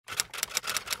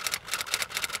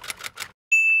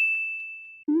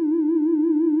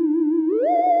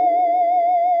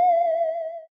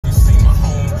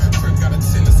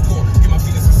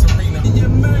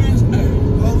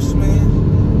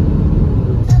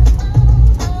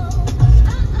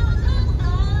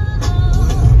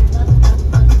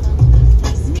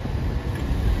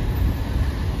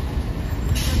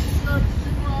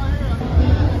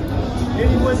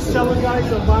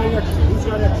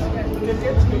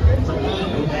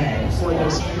Before they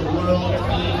see the world in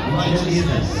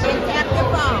righteousness. Tap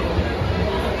your phone.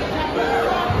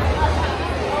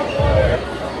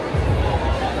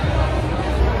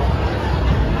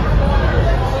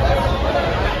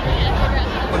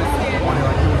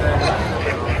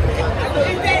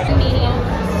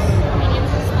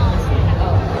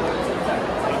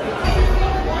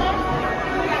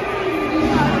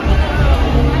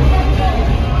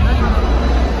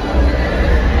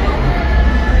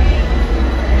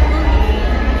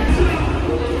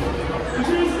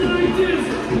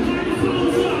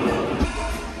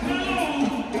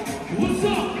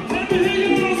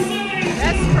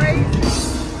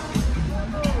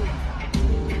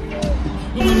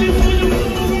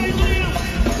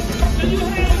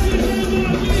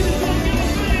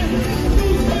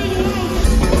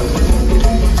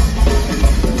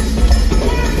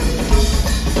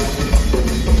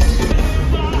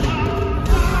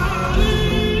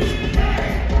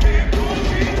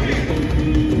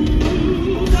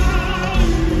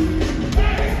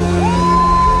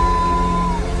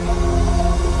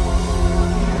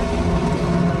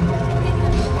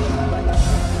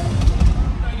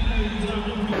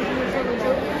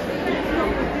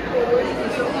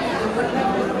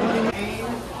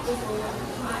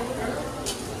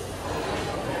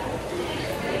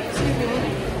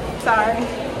 Sorry.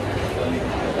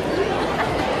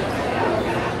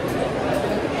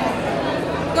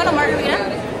 Going to margarita?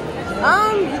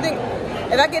 You think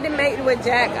if I get it made with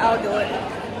Jack, I'll do it.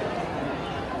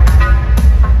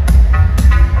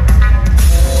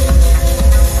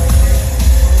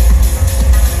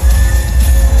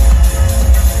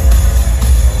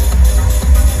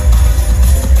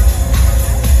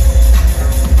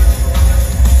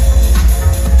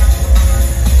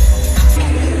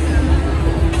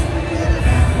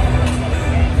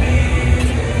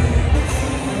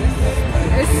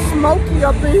 Smoky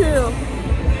up in here.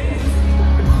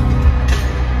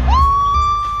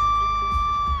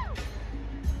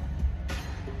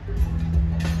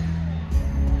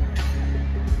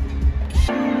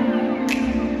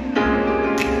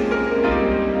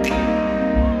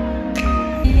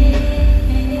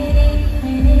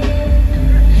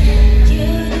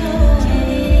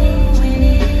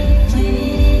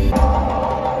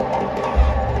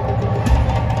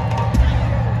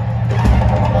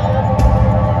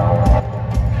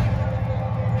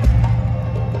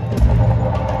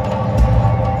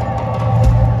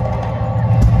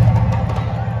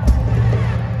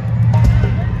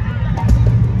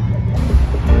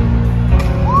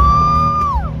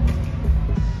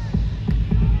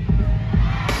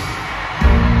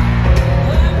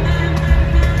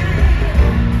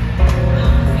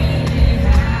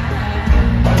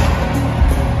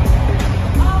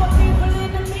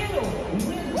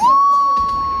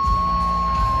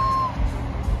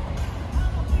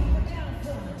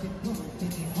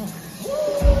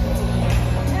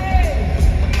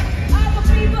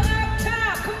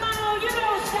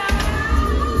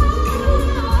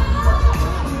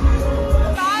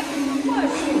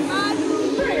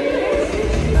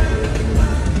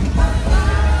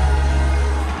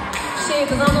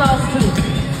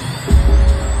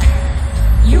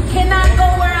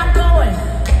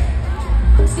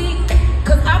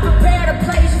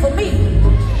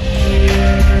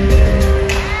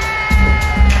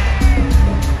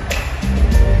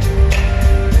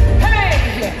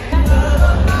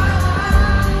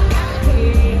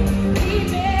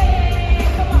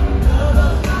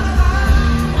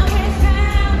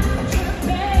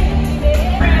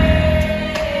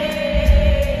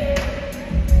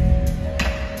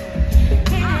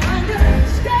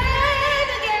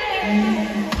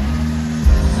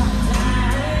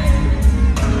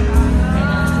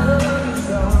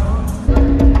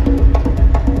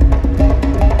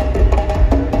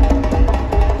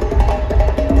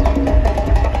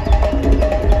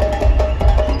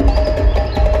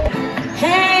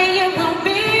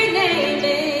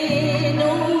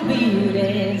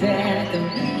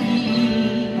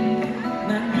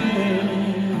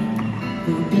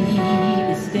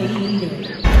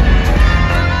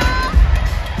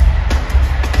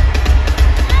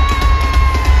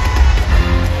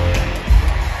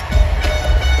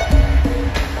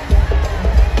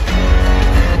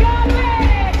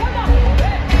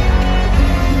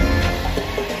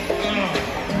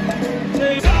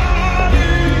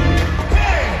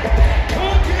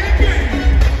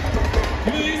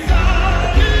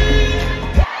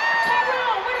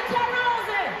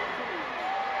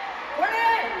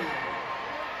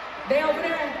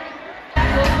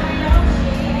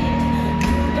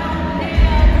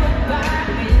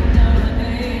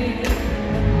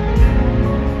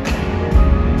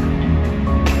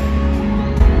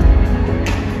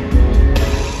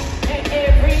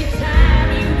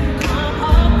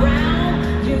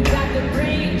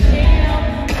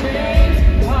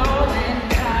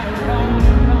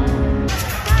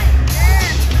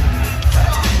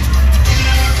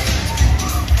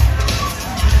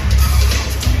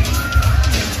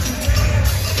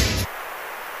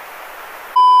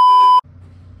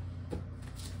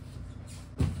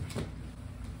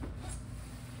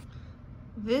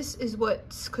 this is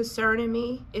what's concerning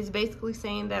me. It's basically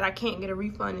saying that I can't get a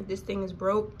refund if this thing is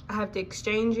broke. I have to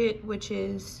exchange it, which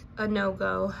is a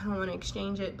no-go. I don't want to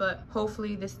exchange it, but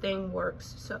hopefully this thing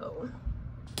works. So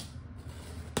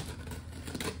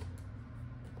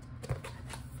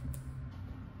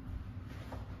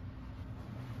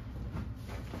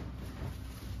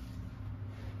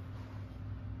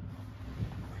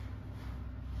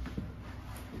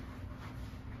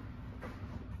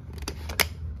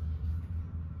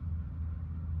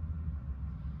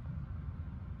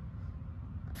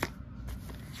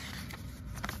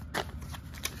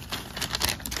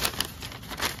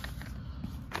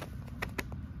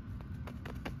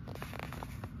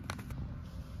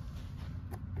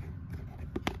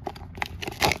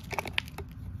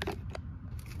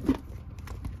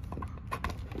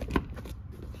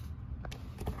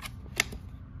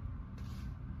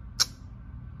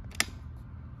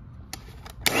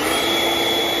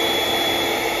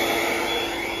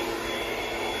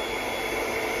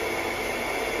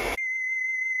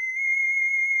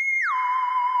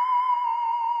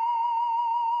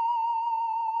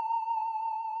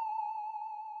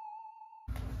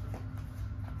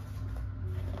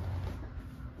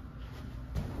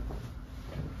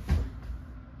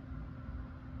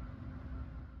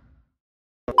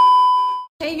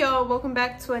hey y'all, welcome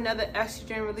back to another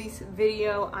estrogen release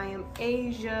video. I am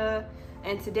Asia,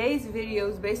 and today's video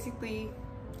is basically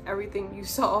everything you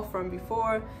saw from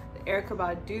before, the Erykah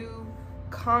Badu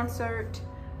concert.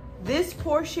 This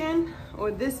portion,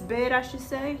 or this bed I should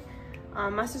say,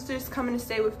 my sister is coming to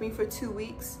stay with me for 2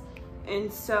 weeks,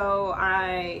 and so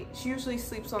she usually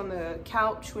sleeps on the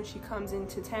couch when she comes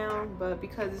into town, but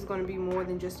because it's going to be more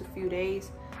than just a few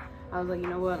days, I was like, you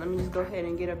know what, let me just go ahead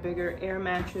and get a bigger air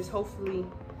mattress. Hopefully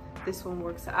this one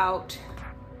works out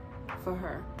for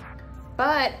her.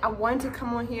 But I wanted to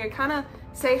come on here, kind of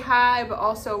say hi, but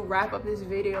also wrap up this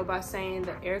video by saying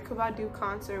the Erykah Badu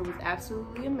concert was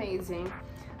absolutely amazing.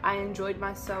 I enjoyed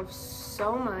myself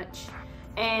so much,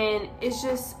 and it's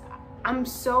just, I'm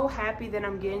so happy that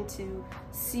I'm getting to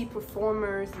see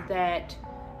performers that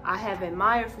I have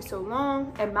admired for so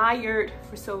long,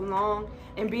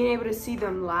 and being able to see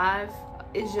them live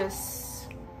is just,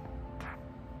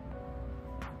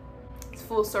 it's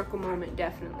full circle moment,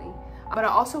 definitely. But I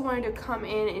also wanted to come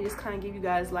in and just kind of give you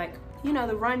guys, like, you know,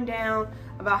 the rundown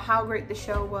about how great the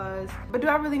show was. But do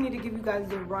I really need to give you guys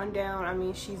the rundown? I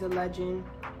mean, she's a legend,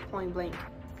 point blank,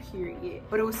 period.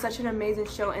 But it was such an amazing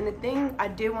show. And the thing I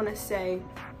did want to say,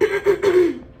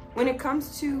 when it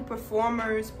comes to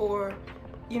performers or,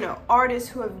 you know, artists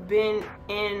who have been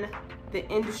in the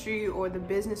industry or the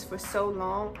business for so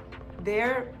long,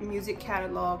 their music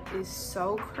catalog is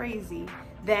so crazy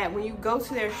that when you go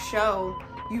to their show,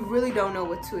 you really don't know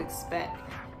what to expect.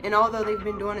 And although they've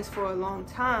been doing this for a long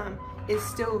time, it's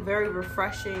still very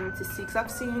refreshing to see, because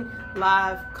I've seen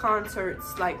live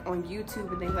concerts like on YouTube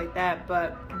and things like that,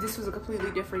 but this was a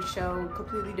completely different show,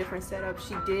 completely different setup.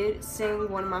 She did sing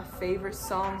one of my favorite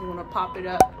songs. I'm gonna pop it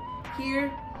up here,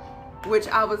 which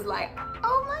I was like,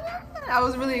 oh my God, I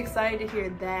was really excited to hear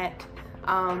that.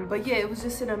 But yeah, it was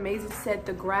just an amazing set.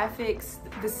 The graphics,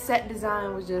 the set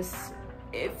design was just,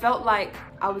 it felt like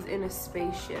I was in a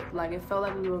spaceship. Like, it felt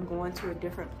like we were going to a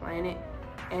different planet,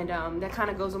 and that kind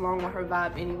of goes along with her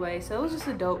vibe anyway. So it was just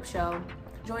a dope show.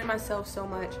 Enjoyed myself so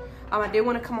much. I did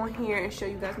want to come on here and show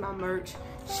you guys my merch.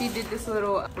 She did this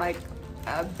little like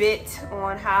bit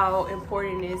on how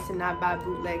important it is to not buy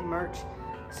bootleg merch.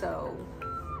 So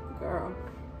girl,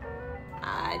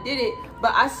 I did it.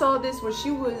 But I saw this when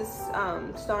she was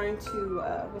starting to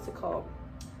what's it called,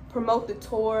 promote the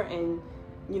tour and,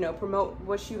 you know, promote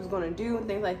what she was going to do and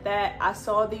things like that. I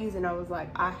saw these and I was like,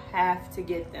 I have to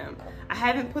get them. I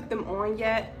haven't put them on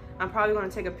yet. I'm probably going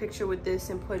to take a picture with this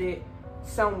and put it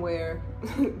somewhere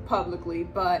publicly,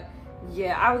 but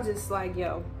yeah, I was just like,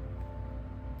 yo,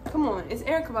 come on, it's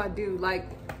Erykah Badu. Like,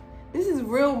 this is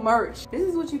real merch. This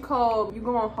is what you call, you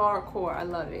go on hardcore. I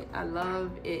love it. I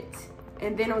love it.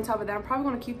 And then on top of that, I'm probably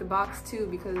going to keep the box too,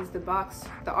 because the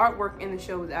artwork in the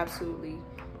show was absolutely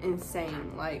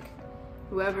insane. Like,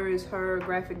 whoever is her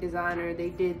graphic designer, they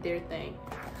did their thing.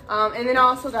 And then I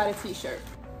also got a t-shirt.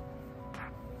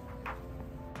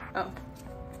 Oh.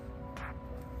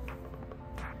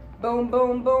 Boom,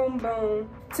 boom, boom, boom.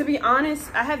 To be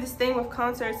honest, I have this thing with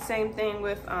concerts, same thing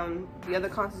with the other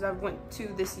concerts I've went to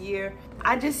this year.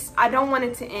 I don't want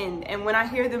it to end. And when I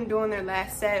hear them doing their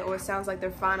last set, or it sounds like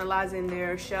they're finalizing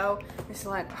their show, it's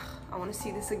like, ugh, I want to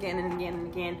see this again and again and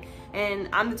again. And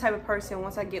I'm the type of person,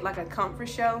 once I get like a comfort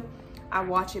show, I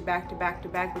watch it back to back to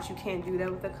back, but you can't do that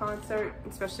with a concert,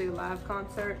 especially a live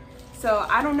concert. So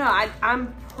I don't know.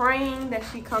 I'm praying that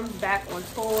she comes back on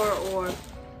tour, or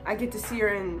I get to see her,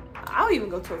 and I'll even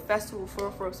go to a festival for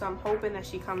her. So I'm hoping that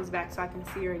she comes back so I can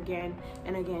see her again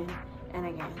and again and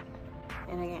again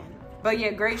and again. But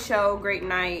yeah, great show, great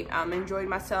night. Enjoyed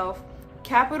myself.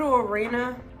 Capitol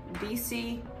Arena,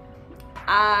 DC.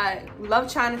 I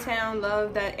love Chinatown,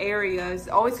 love that area. It's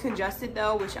always congested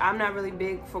though, which I'm not really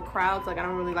big for crowds. Like, I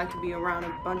don't really like to be around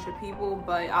a bunch of people,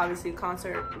 but obviously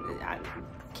concert, I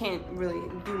can't really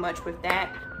do much with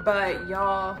that. But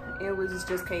y'all, it was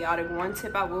just chaotic. One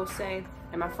tip I will say,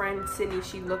 and my friend Sydney,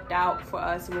 she looked out for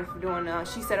us with doing,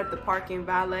 she set up the parking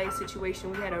valet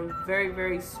situation. We had a very,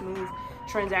 very smooth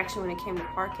transaction when it came to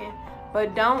parking.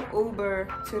 But don't Uber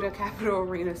to the Capitol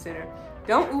Arena Center.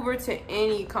 Don't Uber to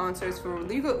any concerts for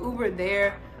real. You could Uber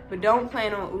there, but don't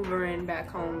plan on Ubering back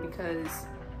home, because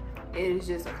it is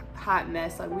just a hot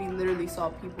mess. Like, we literally saw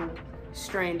people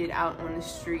stranded out on the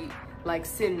street, like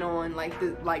sitting on like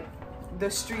the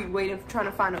street waiting, trying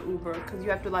to find an Uber, because you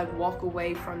have to like walk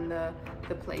away from the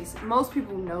place. Most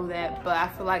people know that, but I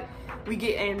feel like we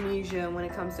get amnesia when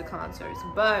it comes to concerts.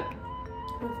 But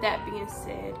with that being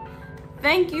said,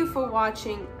 thank you for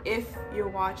watching. If you're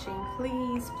watching,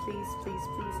 please, please, please,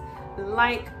 please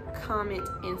like, comment,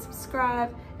 and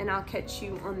subscribe, and I'll catch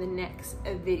you on the next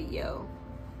video.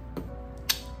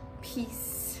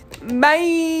 Peace.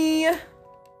 Bye.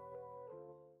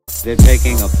 They're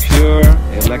taking a pure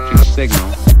electric signal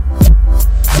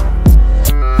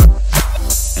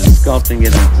and sculpting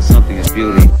it into something of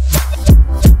beauty.